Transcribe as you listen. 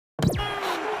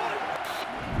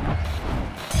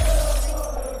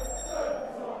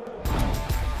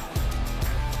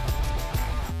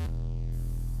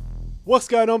What's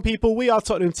going on, people? We are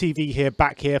Tottenham TV here,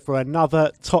 back here for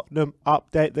another Tottenham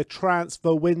update. The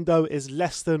transfer window is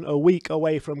less than a week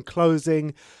away from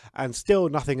closing, and still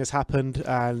nothing has happened.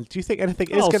 And do you think anything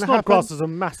is going to happen? Snodgrass is a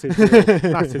massive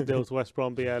deal, massive deal to West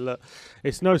Brom. But yeah, look,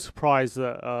 it's no surprise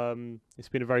that it's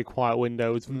been a very quiet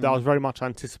window. That was very much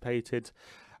anticipated.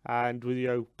 And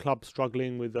with clubs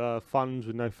struggling with funds,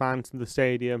 with no fans in the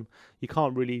stadium, you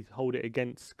can't really hold it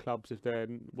against clubs if they're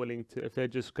willing to, if they're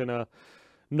just gonna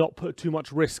not put too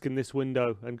much risk in this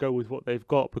window and go with what they've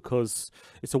got, because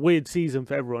it's a weird season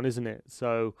for everyone, isn't it?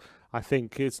 So I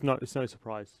think it's no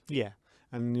surprise. Yeah.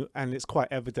 And it's quite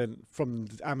evident from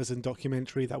the Amazon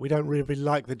documentary that we don't really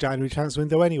like the January transfer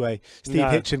window anyway. Steve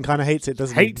Hitchen kind of hates it,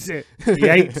 doesn't he? Hates it. He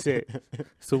hates it.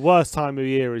 It's the worst time of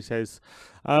year, he says.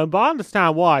 But I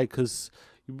understand why, because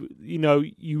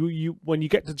you when you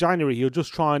get to January, you're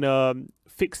just trying to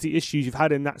fix the issues you've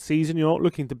had in that season. You're not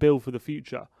looking to build for the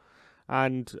future.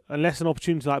 And unless an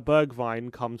opportunity like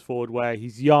Bergwijn comes forward, where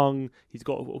he's young, he's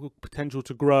got potential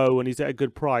to grow, and he's at a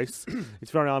good price,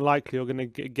 it's very unlikely you're going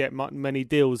to get many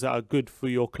deals that are good for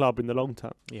your club in the long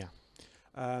term. Yeah.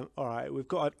 All right, we've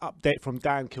got an update from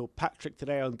Dan Kilpatrick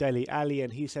today on Dele Alli,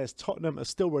 and he says Tottenham are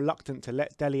still reluctant to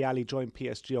let Dele Alli join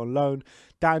PSG on loan.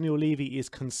 Daniel Levy is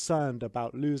concerned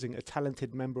about losing a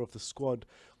talented member of the squad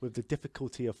with the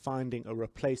difficulty of finding a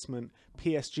replacement.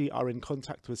 PSG are in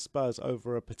contact with Spurs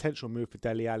over a potential move for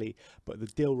Dele Alli, but the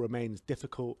deal remains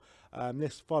difficult.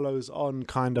 This follows on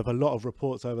kind of a lot of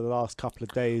reports over the last couple of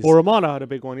days. Well, Romano had a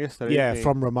big one yesterday. Yeah,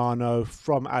 from Romano,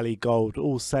 from Ali Gold,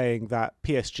 all saying that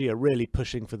PSG are really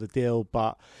pushing for the deal,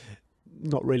 but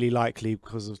not really likely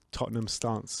because of Tottenham's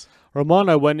stance.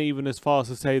 Romano went even as far as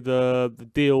to say the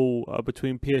deal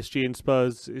between PSG and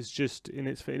Spurs is just in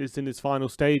its final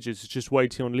stages. It's just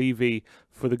waiting on Levy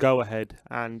for the go ahead,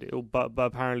 and but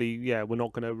apparently, yeah, we're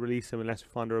not going to release him unless we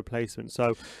find a replacement.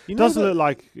 So it doesn't look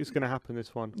like it's going to happen,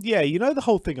 this one. Yeah, the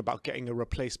whole thing about getting a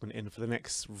replacement in for the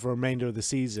remainder of the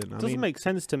season. It doesn't make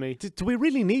sense to me. Do we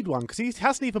really need one? Because he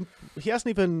hasn't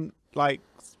even like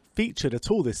featured at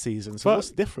all this season. So what's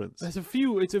the difference? There's a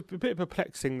few. It's a bit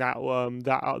perplexing that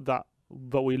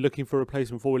but we're looking for a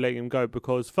replacement before we let him go,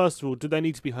 because first of all, do they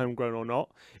need to be homegrown or not?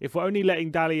 If we're only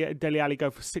letting Dele Alli go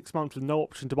for 6 months with no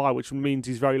option to buy, which means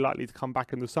he's very likely to come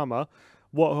back in the summer,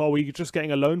 what are we just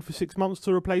getting a loan for 6 months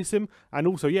to replace him? And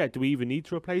also, yeah, do we even need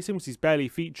to replace him? Because he's barely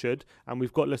featured, and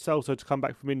we've got Lo Celso to come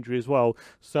back from injury as well.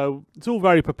 So it's all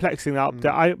very perplexing, that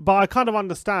update. But I kind of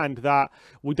understand that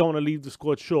we don't want to leave the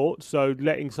squad short. So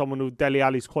letting someone with Dele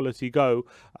Alli's quality go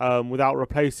without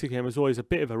replacing him is always a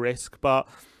bit of a risk. But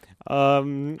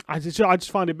I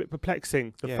just find it a bit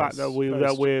perplexing, the fact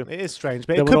that it is strange,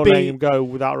 but we're not letting him go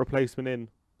without a replacement in.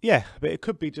 Yeah, but it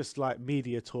could be just like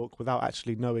media talk without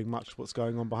actually knowing much what's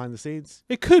going on behind the scenes.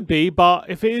 It could be, but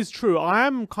if it is true, I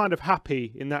am kind of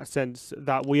happy in that sense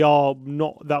that we are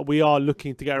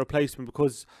looking to get a replacement,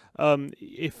 because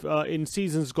if in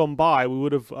seasons gone by we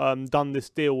would have done this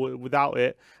deal without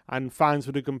it, and fans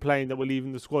would have complained that we're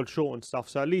leaving the squad short and stuff.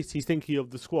 So at least he's thinking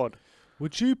of the squad.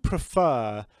 Would you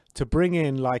prefer to bring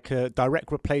in like a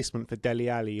direct replacement for Dele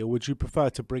Alli, or would you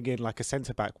prefer to bring in like a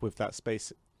centre back with that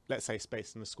space? Let's say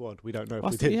space in the squad. We don't know if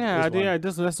we did. Yeah, it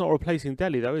doesn't. That's not replacing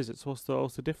Dele, though, is it? So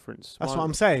what's the difference? That's what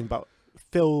I'm saying. But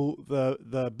fill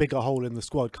the bigger hole in the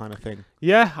squad, kind of thing.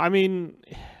 Yeah, I mean,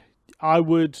 I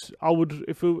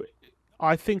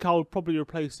think I would probably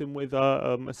replace him with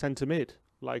a centre mid,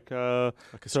 like a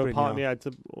partner. Yeah,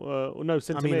 no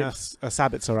centre mid. A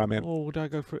Sabitzer. I mean, or would I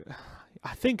go for it?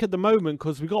 I think at the moment,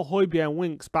 because we got Højbjerg and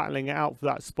Winks battling it out for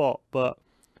that spot, but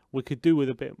we could do with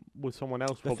a bit with someone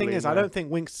else. The thing is, I don't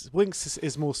think Winks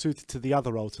is more suited to the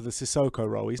other role, to the Sissoko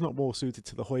role. He's not more suited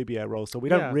to the Højbjerg role, so we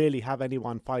don't really have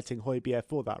anyone fighting Højbjerg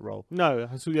for that role. No,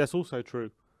 that's also true,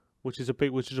 which is a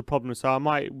problem. So I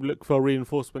might look for a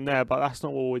reinforcement there, but that's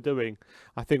not what we're doing.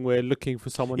 I think we're looking for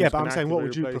someone. Yeah, but I'm saying, what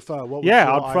would you prefer?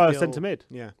 I'd prefer a centre mid.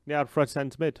 Yeah, I'd prefer a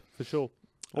centre mid for sure,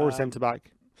 or a centre back.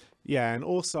 Yeah, and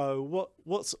also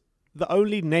what's the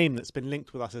only name that's been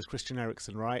linked with us is Christian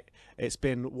Eriksen, right? It's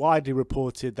been widely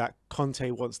reported that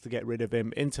Conte wants to get rid of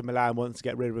him. Inter Milan wants to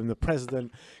get rid of him. The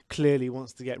president clearly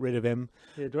wants to get rid of him.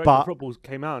 Yeah, Director of Football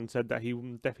came out and said that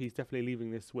he's definitely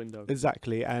leaving this window.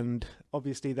 Exactly, and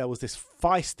obviously there was this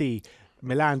feisty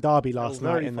Milan derby last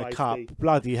night in the cup.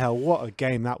 Bloody hell, what a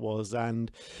game that was!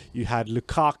 And you had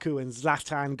Lukaku and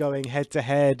Zlatan going head to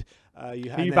head. Are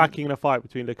you backing in a fight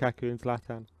between Lukaku and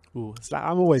Zlatan? Ooh,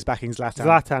 I'm always backing Zlatan.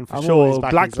 Zlatan for sure.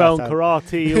 Black belt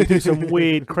karate. He'll do some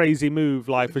weird, crazy move,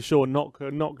 like for sure. Knock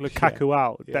Lukaku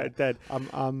out. Yeah. Dead.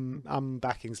 I'm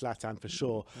backing Zlatan for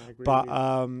sure.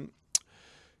 But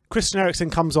Christian Eriksen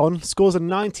comes on, scores a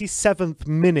 97th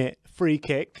minute free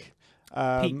kick.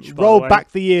 Peach, by the roll way.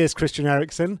 back the years, Christian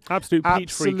Eriksen. Absolute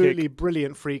peach free Absolutely kick.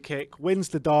 brilliant free kick. Wins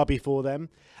the derby for them.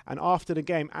 And after the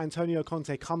game, Antonio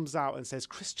Conte comes out and says,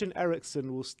 Christian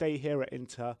Eriksen will stay here at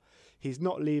Inter. He's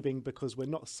not leaving because we're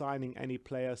not signing any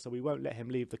player, so we won't let him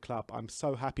leave the club. I'm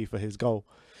so happy for his goal.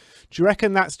 Do you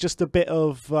reckon that's just a bit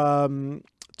of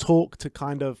talk to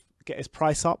kind of get his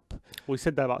price up? We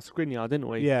said that about Skriniar, didn't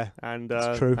we? Yeah, and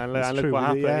that's true. And That's look true. what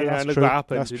happened. Yeah, and look true. what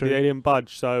happened. That's They true. didn't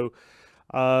budge. So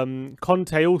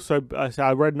Conte also,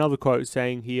 I read another quote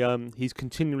saying he's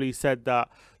continually said that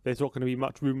there's not going to be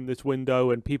much room in this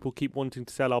window, and people keep wanting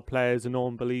to sell our players, and no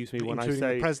one believes me when I Including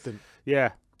say the president.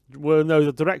 Yeah. Well, no,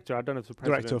 the director. I don't know if the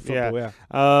president. Director of football, yeah.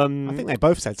 I think they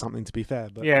both said something, to be fair.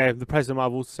 But yeah, the president might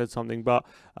have also said something, but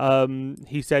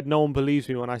he said no one believes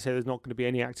me when I say there's not going to be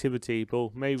any activity.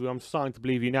 But maybe I'm starting to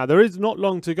believe you now. There is not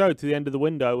long to go to the end of the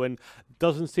window, and it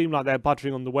doesn't seem like they're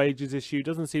budging on the wages issue.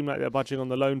 Doesn't seem like they're budging on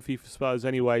the loan fee for Spurs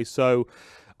anyway. So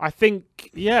I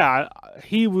think, yeah,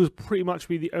 he was pretty much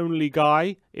be the only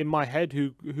guy in my head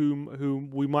whom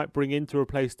we might bring in to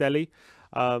replace Dele.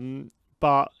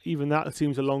 But even that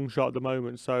seems a long shot at the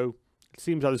moment. So it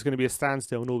seems like there's going to be a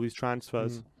standstill in all these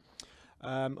transfers.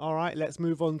 All right, let's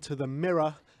move on to the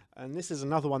Mirror. And this is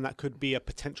another one that could be a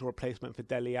potential replacement for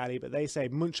Dele Alli. But they say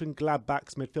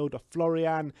Mönchengladbach's midfielder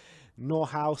Florian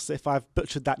Neuhaus. If I've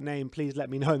butchered that name, please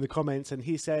let me know in the comments. And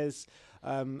he says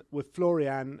with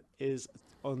Florian is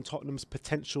on Tottenham's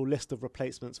potential list of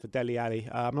replacements for Dele Alli.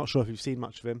 I'm not sure if you've seen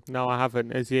much of him. No, I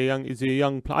haven't. Is he a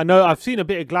young player? I know I've seen a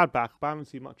bit of Gladbach, but I haven't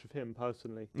seen much of him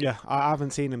personally. Yeah, I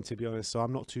haven't seen him, to be honest, so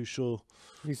I'm not too sure.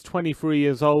 He's 23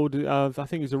 years old. I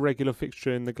think he's a regular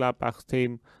fixture in the Gladbach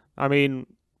team. I mean,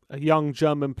 a young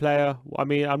German player. I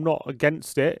mean, I'm not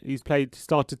against it. He's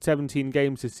started 17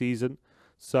 games this season,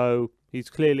 so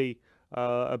he's clearly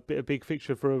a big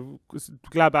fixture for a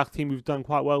Gladbach team who've done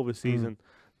quite well this season.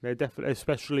 They're definitely,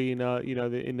 especially in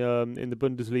in the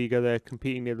Bundesliga, they're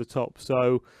competing near the top.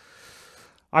 So,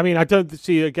 I mean, I don't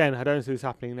see this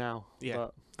happening now. Yeah,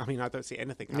 but, I mean, I don't see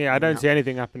anything happening I don't now. see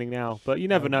anything happening now. But you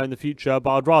never know in the future.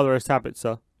 But I'd rather a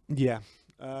Sabitzer. Yeah.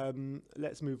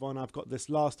 Let's move on. I've got this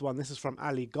last one. This is from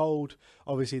Ali Gold,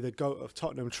 obviously the GOAT of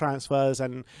Tottenham transfers.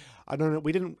 And I don't know,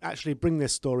 we didn't actually bring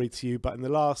this story to you, but in the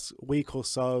last week or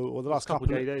so, or the last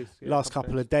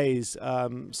couple of days,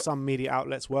 some media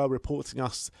outlets were reporting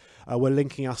us, were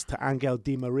linking us to Angel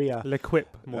Di Maria.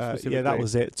 L'Equipe, more specifically. Yeah, that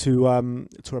was it, to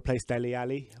replace Dele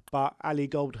Alli. But Ali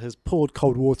Gold has poured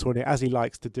cold water on it, as he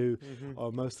likes to do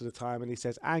most of the time. And he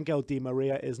says, Angel Di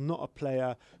Maria is not a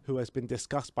player who has been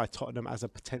discussed by Tottenham as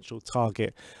a potential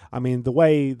target. I mean, the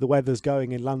way the weather's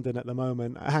going in London at the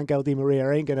moment, Angel Di Maria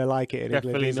ain't going to like it in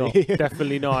Definitely England, not.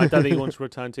 Definitely not. I don't think he wants to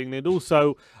return to England.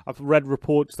 Also, I've read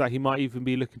reports that he might even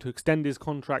be looking to extend his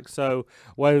contract. So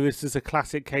whether this is a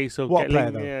classic case of I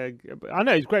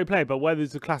know he's a great player, but whether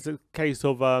it's a classic case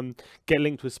of get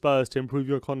linked with Spurs to improve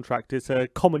your contract, it's a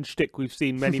common shtick we've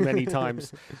seen many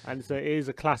times, and so it is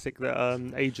a classic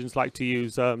that agents like to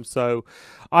use. So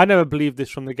I never believed this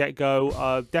from the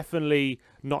get-go. Definitely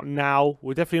not now.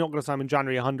 We're definitely not going to sign him in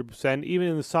January 100%. Even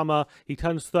in the summer, he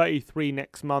turns 33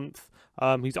 next month.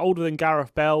 He's older than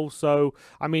Gareth Bale, so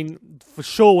I mean, for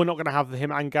sure we're not going to have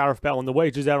him and Gareth Bale on the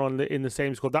wages there in the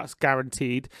same squad. That's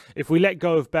guaranteed. If we let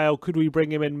go of Bale, could we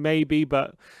bring him in? Maybe,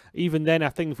 but even then, I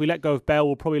think if we let go of Bale,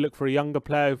 we'll probably look for a younger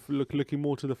player, looking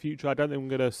more to the future. I don't think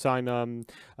we're going to sign a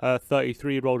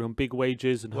 33-year-old on big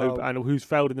wages and who's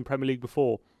failed in the Premier League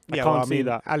before. I can't see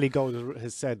that. Ali Gold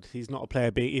has said he's not a player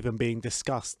even being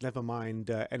discussed. Never mind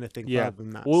anything further than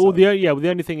that. Well, the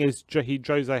only thing is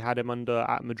Jose had him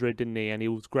at Madrid, didn't he? And he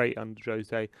was great under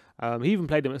Jose. He even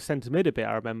played him at centre mid a bit.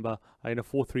 I remember in a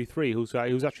 4-3-3.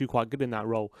 He was actually quite good in that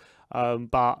role.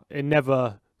 But it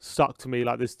never stuck to me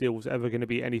like this deal was ever going to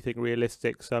be anything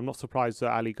realistic. So I'm not surprised that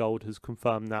Ali Gold has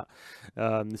confirmed that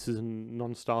this is a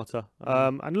non-starter.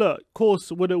 And look, of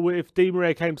course, if Di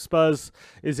Maria came to Spurs,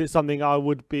 is it something I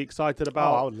would be excited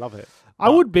about? Oh, I would love it. I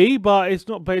would be, but it's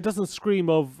not. But it doesn't scream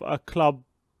of a club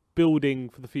building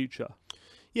for the future.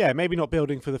 Yeah, maybe not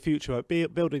building for the future,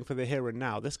 but building for the here and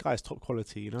now. This guy's top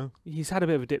quality, you know. He's had a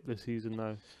bit of a dip this season,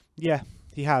 though. Yeah,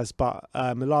 he has, but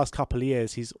the last couple of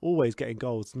years, he's always getting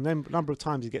goals. The number of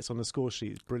times he gets on the score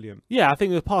sheet is brilliant. Yeah, I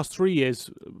think the past 3 years,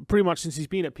 pretty much since he's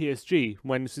been at PSG,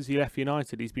 since he left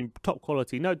United, he's been top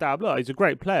quality. No doubt, look, he's a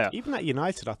great player. Even at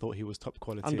United, I thought he was top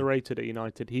quality. Underrated at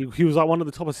United. He was like one of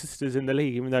the top assisters in the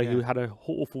league, even though he had a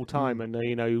awful time and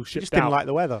he was shipped out. He just didn't like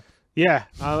the weather. Yeah,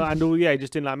 he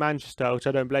just didn't like Manchester, which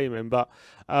I don't blame him. But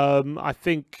I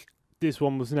think this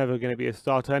one was never going to be a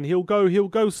starter, and he'll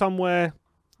go somewhere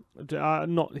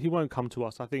Not, he won't come to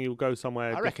us. I think he'll go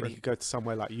somewhere. I reckon different. he could go to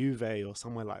somewhere like Juve or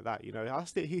somewhere like that. You know,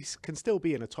 he can still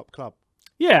be in a top club.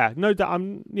 Yeah, no doubt.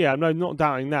 No, not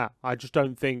doubting that. I just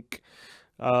don't think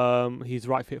he's the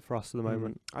right fit for us at the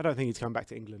moment. I don't think he's coming back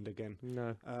to England again.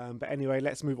 No. But anyway,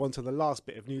 let's move on to the last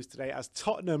bit of news today, as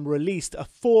Tottenham released a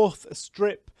 4th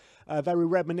strip, very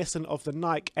reminiscent of the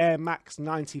Nike Air Max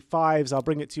 95s. I'll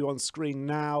bring it to you on screen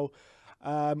now.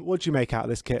 What do you make out of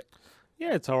this kit?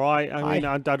 Yeah, it's all right. I mean,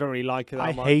 I don't really like it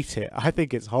that much. I hate it. I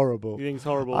think it's horrible. You think it's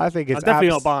horrible? I think it's I'm definitely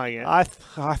not buying it. I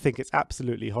think it's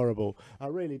absolutely horrible. I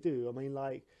really do. I mean,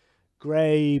 like,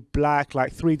 grey, black,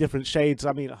 like 3 different shades.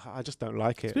 I mean, I just don't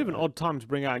like it. It's a bit of an odd time to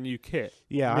bring out a new kit.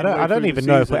 Yeah, I don't even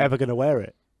know if we're ever going to wear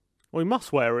it. Well, we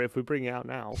must wear it if we bring it out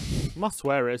now. Must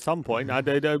wear it at some point.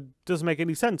 It doesn't make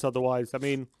any sense otherwise. I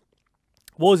mean,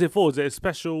 what was it for? Is it a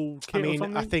special kit or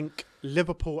something? I think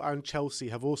Liverpool and Chelsea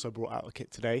have also brought out a kit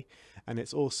today, and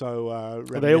it's also Are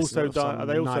they also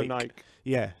Nike?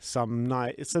 Yeah, some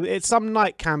Nike. It's some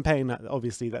Nike campaign that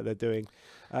obviously that they're doing.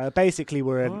 Basically,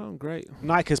 great.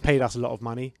 Nike has paid us a lot of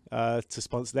money to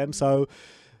sponsor them, so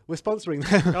we're sponsoring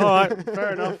them. All right,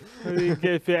 fair enough.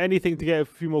 If anything to get a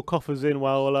few more coffers in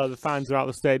while the fans are out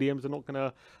of the stadiums, they're not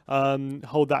going to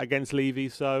hold that against Levy.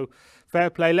 So fair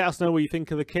play. Let us know what you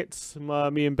think of the kits.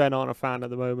 Me and Ben aren't a fan at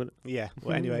the moment. Yeah,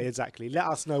 well, anyway, exactly. Let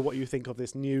us know what you think of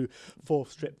this new 4th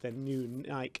strip, the new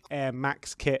Nike Air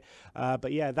Max kit.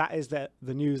 But yeah, that is the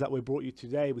news that we brought you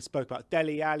today. We spoke about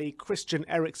Dele Alli, Christian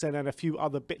Eriksen, and a few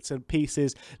other bits and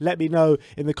pieces. Let me know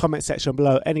in the comment section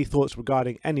below any thoughts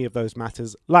regarding any of those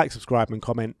matters. Like, subscribe, and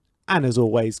comment. And as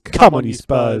always, come on, you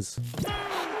Spurs.